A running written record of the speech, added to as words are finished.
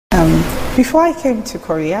Before I came to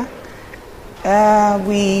Korea,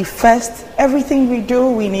 everything we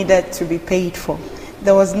do, we needed to be paid for.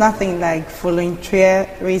 There was nothing like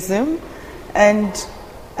volunteerism, and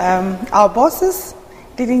our bosses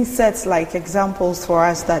didn't set like examples for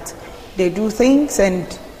us that they do things and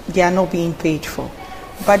they are not being paid for.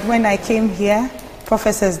 But when I came here,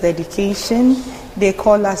 professors' dedication, they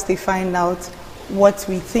call us, they find out what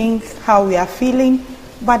we think, how we are feeling.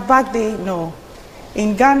 But back then, no.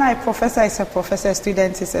 In Ghana, a professor is a professor, a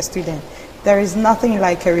student is a student. There is nothing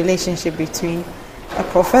like a relationship between a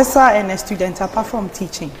professor and a student apart from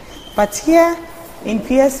teaching. But here in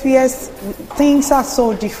PSPS, things are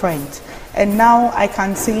so different. And now I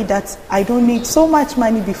can say that I don't need so much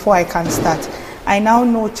money before I can start. I now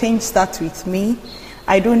know change starts with me.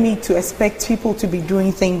 I don't need to expect people to be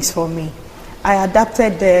doing things for me. I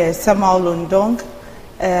adapted the Sama Lundong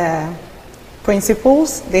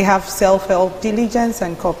principles. They have self-help, diligence,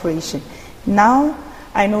 and cooperation. Now,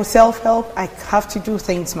 I know self-help, I have to do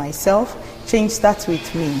things myself. Change starts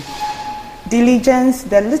with me. Diligence,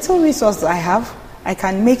 the little resource I have, I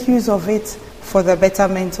can make use of it for the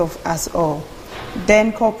betterment of us all.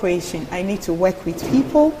 Then cooperation, I need to work with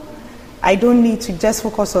people. I don't need to just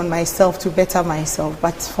focus on myself to better myself,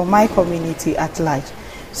 but for my community at large.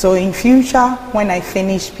 So in future, when I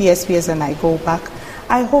finish PSPS and I go back,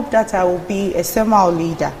 I hope that I will be a seminar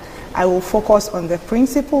leader. I will focus on the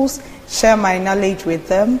principles, share my knowledge with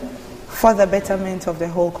them for the betterment of the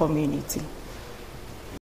whole community.